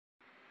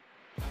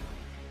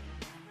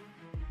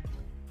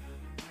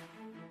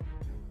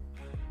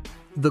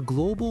The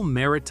global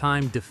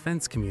maritime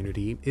defense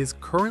community is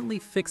currently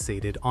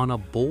fixated on a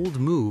bold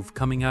move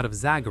coming out of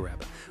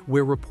Zagreb,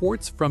 where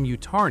reports from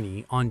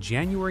Jutarnji on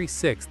January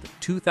 6,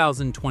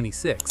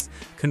 2026,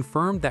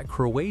 confirmed that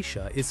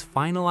Croatia is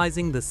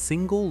finalizing the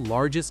single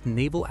largest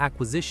naval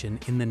acquisition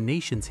in the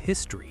nation's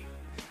history.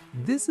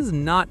 This is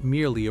not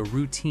merely a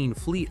routine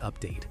fleet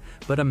update,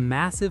 but a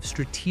massive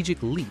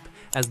strategic leap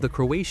as the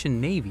Croatian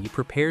Navy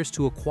prepares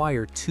to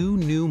acquire two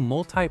new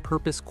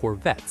multi-purpose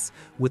corvettes,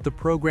 with the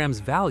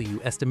program's value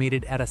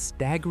estimated at a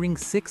staggering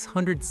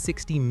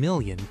 660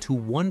 million to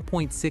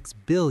 1.6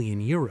 billion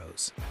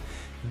euros.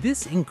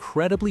 This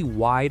incredibly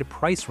wide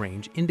price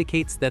range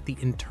indicates that the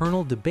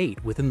internal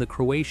debate within the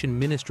Croatian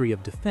Ministry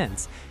of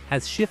Defense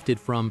has shifted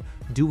from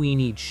 "do we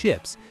need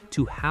ships"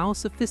 to "how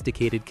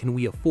sophisticated can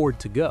we afford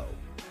to go?"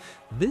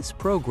 This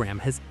program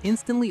has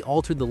instantly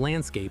altered the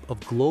landscape of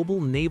global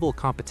naval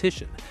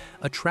competition,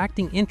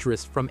 attracting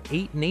interest from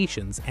 8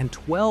 nations and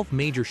 12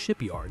 major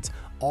shipyards,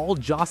 all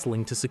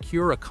jostling to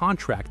secure a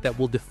contract that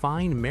will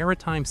define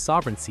maritime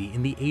sovereignty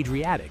in the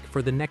Adriatic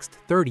for the next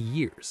 30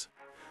 years.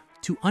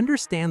 To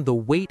understand the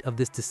weight of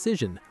this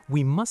decision,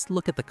 we must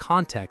look at the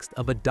context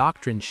of a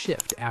doctrine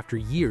shift after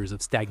years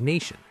of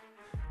stagnation.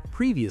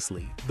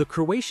 Previously, the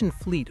Croatian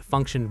fleet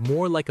functioned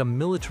more like a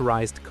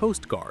militarized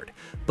coast guard,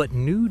 but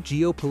new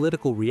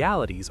geopolitical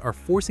realities are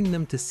forcing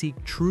them to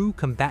seek true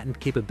combatant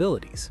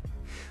capabilities.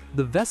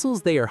 The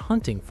vessels they are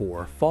hunting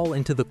for fall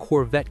into the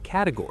corvette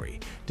category,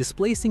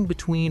 displacing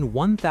between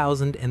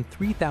 1,000 and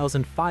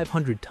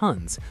 3,500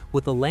 tons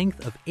with a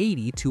length of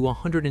 80 to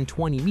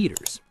 120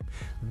 meters.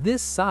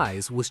 This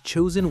size was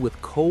chosen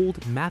with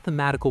cold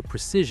mathematical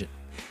precision.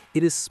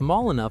 It is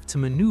small enough to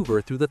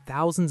maneuver through the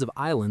thousands of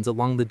islands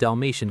along the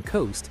Dalmatian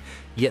coast,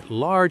 yet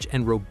large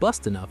and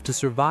robust enough to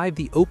survive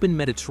the open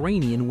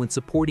Mediterranean when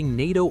supporting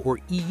NATO or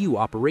EU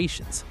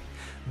operations.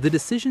 The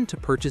decision to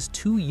purchase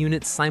 2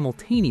 units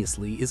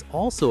simultaneously is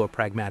also a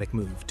pragmatic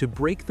move to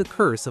break the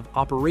curse of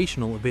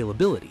operational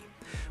availability.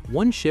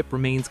 One ship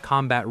remains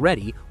combat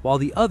ready while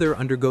the other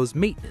undergoes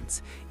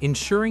maintenance,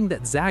 ensuring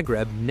that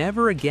Zagreb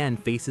never again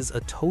faces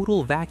a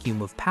total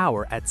vacuum of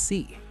power at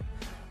sea.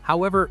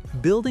 However,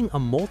 building a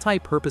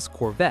multi-purpose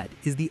corvette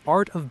is the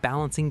art of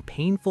balancing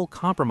painful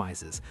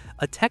compromises,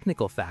 a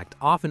technical fact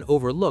often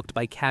overlooked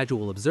by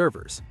casual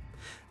observers.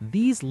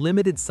 These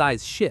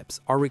limited-sized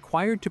ships are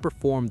required to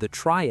perform the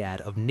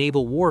triad of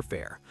naval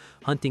warfare,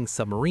 hunting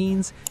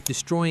submarines,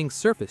 destroying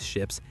surface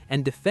ships,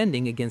 and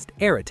defending against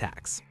air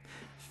attacks.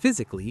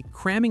 Physically,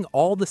 cramming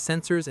all the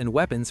sensors and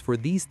weapons for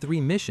these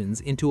 3 missions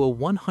into a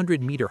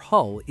 100-meter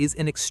hull is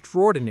an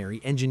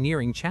extraordinary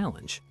engineering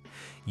challenge.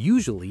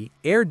 Usually,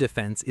 air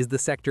defense is the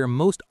sector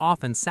most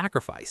often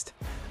sacrificed.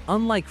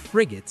 Unlike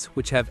frigates,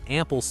 which have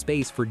ample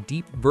space for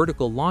deep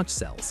vertical launch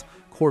cells,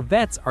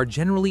 corvettes are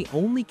generally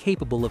only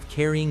capable of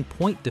carrying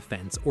point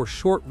defense or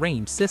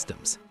short-range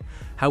systems.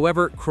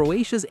 However,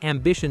 Croatia's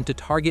ambition to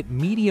target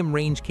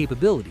medium-range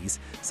capabilities,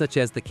 such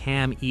as the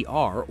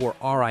CAM-ER or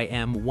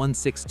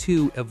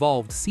RIM-162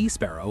 Evolved Sea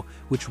Sparrow,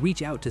 which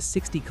reach out to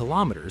 60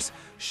 kilometers,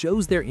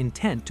 shows their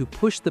intent to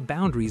push the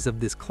boundaries of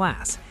this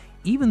class,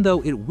 even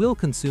though it will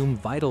consume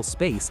vital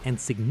space and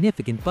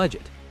significant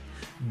budget.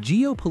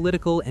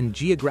 Geopolitical and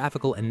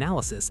geographical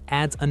analysis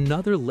adds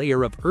another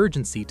layer of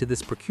urgency to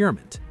this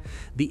procurement.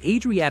 The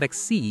Adriatic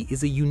Sea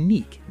is a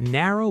unique,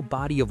 narrow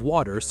body of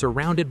water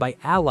surrounded by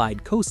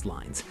allied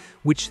coastlines,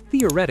 which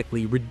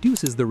theoretically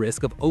reduces the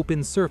risk of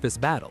open surface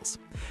battles.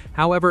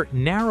 However,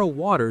 narrow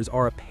waters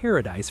are a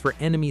paradise for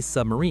enemy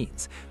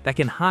submarines that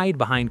can hide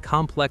behind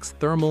complex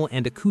thermal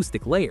and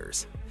acoustic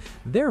layers.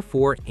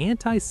 Therefore,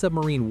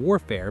 anti-submarine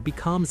warfare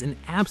becomes an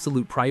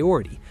absolute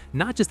priority,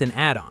 not just an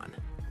add-on.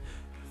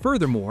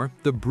 Furthermore,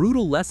 the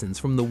brutal lessons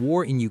from the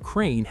war in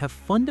Ukraine have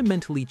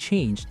fundamentally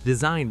changed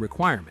design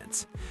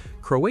requirements.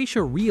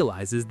 Croatia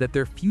realizes that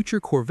their future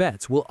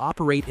corvettes will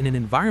operate in an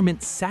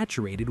environment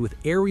saturated with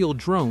aerial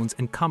drones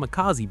and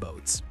kamikaze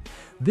boats.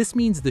 This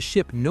means the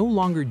ship no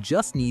longer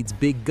just needs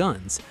big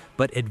guns,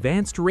 but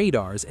advanced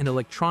radars and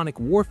electronic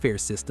warfare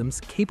systems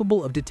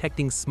capable of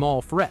detecting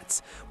small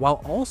threats,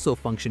 while also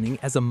functioning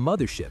as a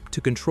mothership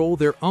to control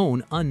their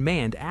own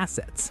unmanned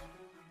assets.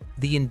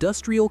 The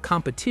industrial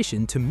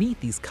competition to meet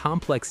these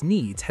complex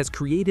needs has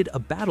created a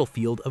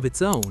battlefield of its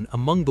own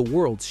among the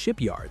world's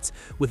shipyards,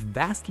 with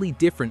vastly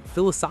different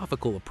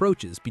philosophical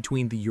approaches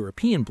between the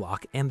European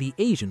bloc and the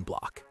Asian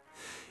bloc.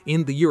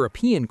 In the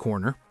European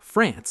corner,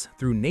 France,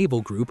 through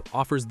Naval Group,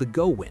 offers the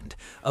GoWind,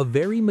 a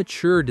very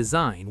mature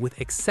design with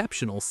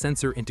exceptional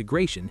sensor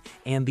integration,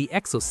 and the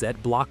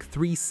Exocet Block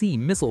 3C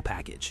missile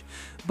package.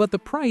 But the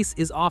price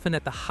is often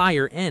at the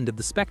higher end of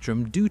the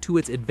spectrum due to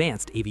its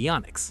advanced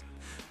avionics.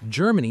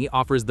 Germany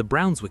offers the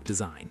Brunswick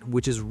design,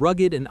 which is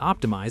rugged and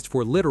optimized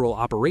for littoral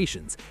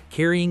operations,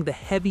 carrying the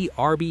heavy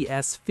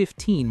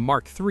RBS-15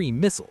 Mark III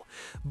missile,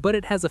 but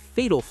it has a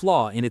fatal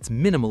flaw in its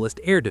minimalist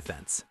air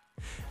defense.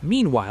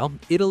 Meanwhile,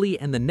 Italy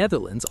and the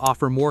Netherlands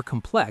offer more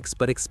complex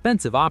but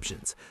expensive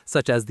options,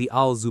 such as the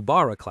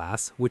Al-Zubarah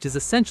class, which is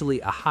essentially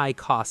a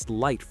high-cost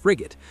light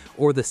frigate,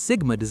 or the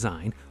Sigma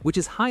design, which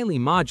is highly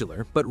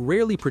modular but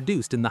rarely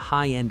produced in the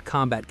high-end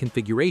combat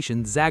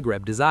configuration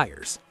Zagreb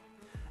desires.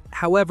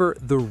 However,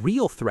 the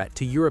real threat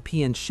to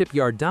European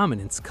shipyard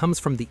dominance comes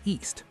from the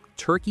east,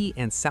 Turkey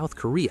and South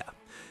Korea.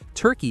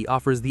 Turkey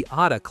offers the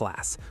Ada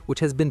class, which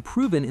has been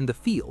proven in the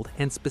field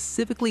and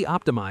specifically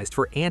optimized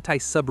for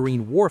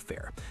anti-submarine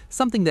warfare,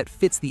 something that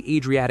fits the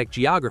Adriatic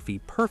geography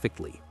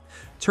perfectly.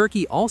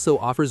 Turkey also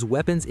offers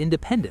weapons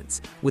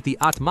independence with the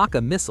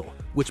Atmaka missile,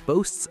 which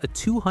boasts a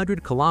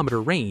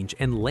 200-kilometer range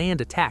and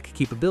land attack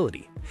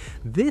capability.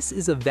 This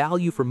is a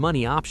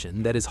value-for-money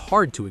option that is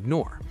hard to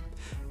ignore.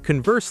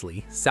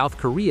 Conversely, South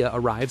Korea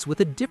arrives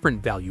with a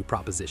different value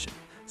proposition: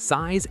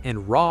 size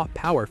and raw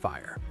power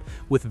fire.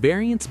 With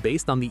variants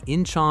based on the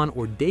Incheon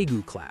or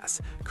Daegu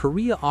class,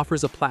 Korea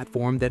offers a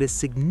platform that is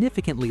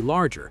significantly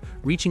larger,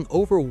 reaching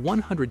over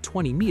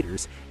 120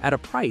 meters at a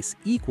price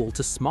equal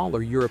to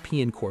smaller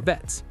European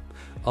corvettes.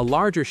 A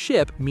larger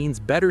ship means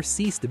better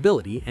sea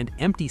stability and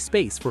empty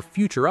space for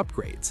future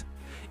upgrades.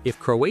 If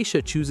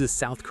Croatia chooses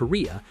South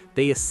Korea,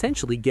 they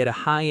essentially get a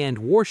high-end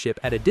warship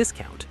at a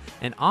discount,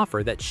 an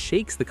offer that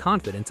shakes the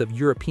confidence of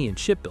European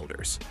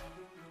shipbuilders.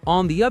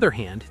 On the other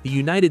hand, the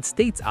United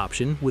States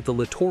option with the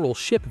littoral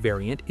ship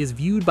variant is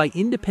viewed by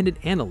independent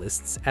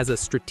analysts as a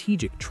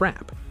strategic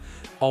trap.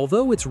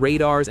 Although its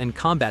radars and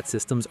combat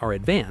systems are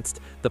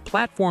advanced, the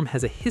platform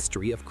has a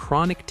history of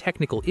chronic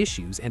technical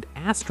issues and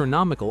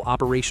astronomical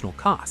operational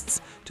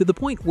costs, to the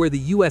point where the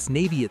US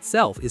Navy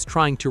itself is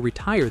trying to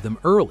retire them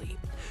early.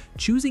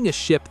 Choosing a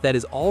ship that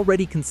is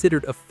already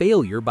considered a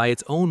failure by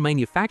its own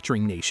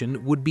manufacturing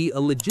nation would be a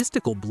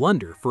logistical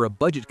blunder for a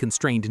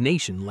budget-constrained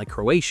nation like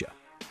Croatia.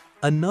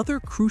 Another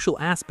crucial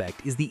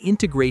aspect is the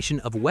integration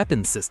of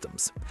weapons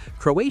systems.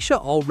 Croatia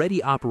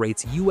already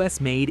operates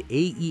US-made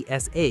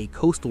AESA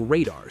coastal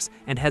radars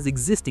and has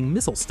existing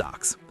missile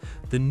stocks.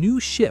 The new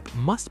ship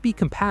must be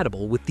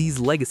compatible with these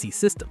legacy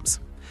systems.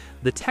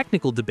 The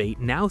technical debate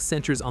now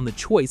centers on the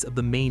choice of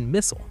the main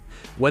missile,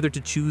 whether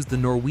to choose the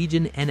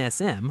Norwegian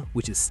NSM,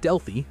 which is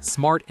stealthy,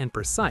 smart, and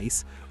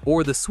precise,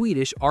 or the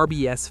Swedish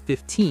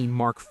RBS-15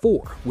 Mark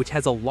IV, which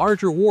has a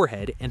larger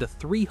warhead and a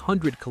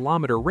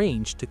 300-kilometer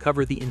range to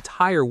cover the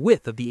entire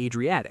width of the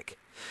Adriatic.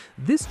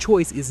 This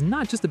choice is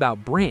not just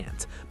about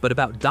brands, but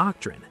about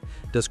doctrine.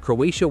 Does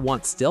Croatia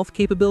want stealth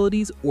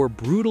capabilities or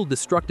brutal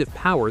destructive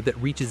power that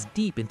reaches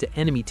deep into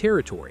enemy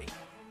territory?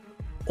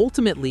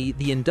 Ultimately,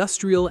 the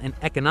industrial and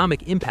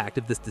economic impact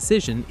of this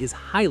decision is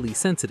highly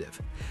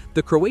sensitive.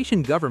 The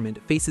Croatian government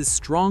faces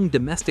strong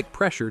domestic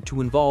pressure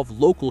to involve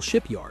local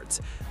shipyards,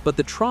 but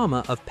the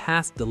trauma of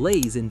past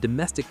delays in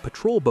domestic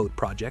patrol boat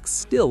projects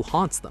still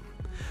haunts them.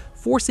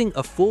 Forcing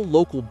a full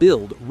local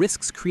build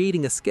risks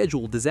creating a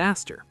schedule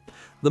disaster.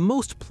 The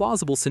most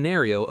plausible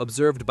scenario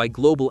observed by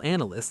global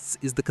analysts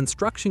is the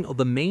construction of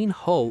the main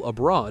hull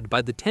abroad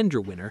by the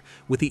tender winner,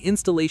 with the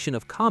installation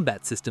of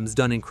combat systems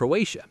done in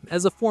Croatia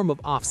as a form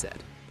of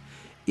offset.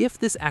 If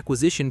this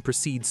acquisition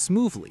proceeds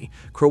smoothly,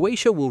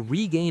 Croatia will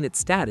regain its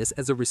status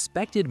as a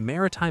respected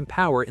maritime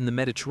power in the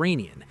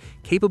Mediterranean,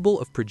 capable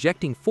of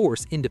projecting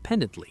force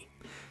independently.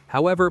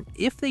 However,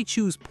 if they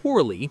choose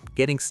poorly,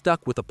 getting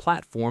stuck with a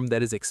platform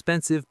that is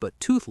expensive but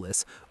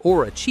toothless,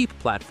 or a cheap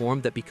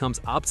platform that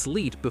becomes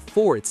obsolete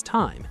before its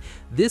time,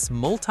 this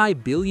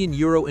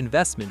multi-billion-euro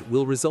investment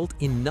will result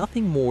in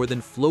nothing more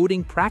than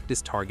floating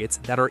practice targets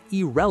that are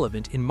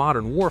irrelevant in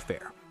modern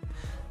warfare.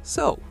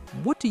 So,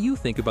 what do you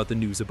think about the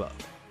news above?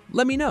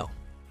 Let me know.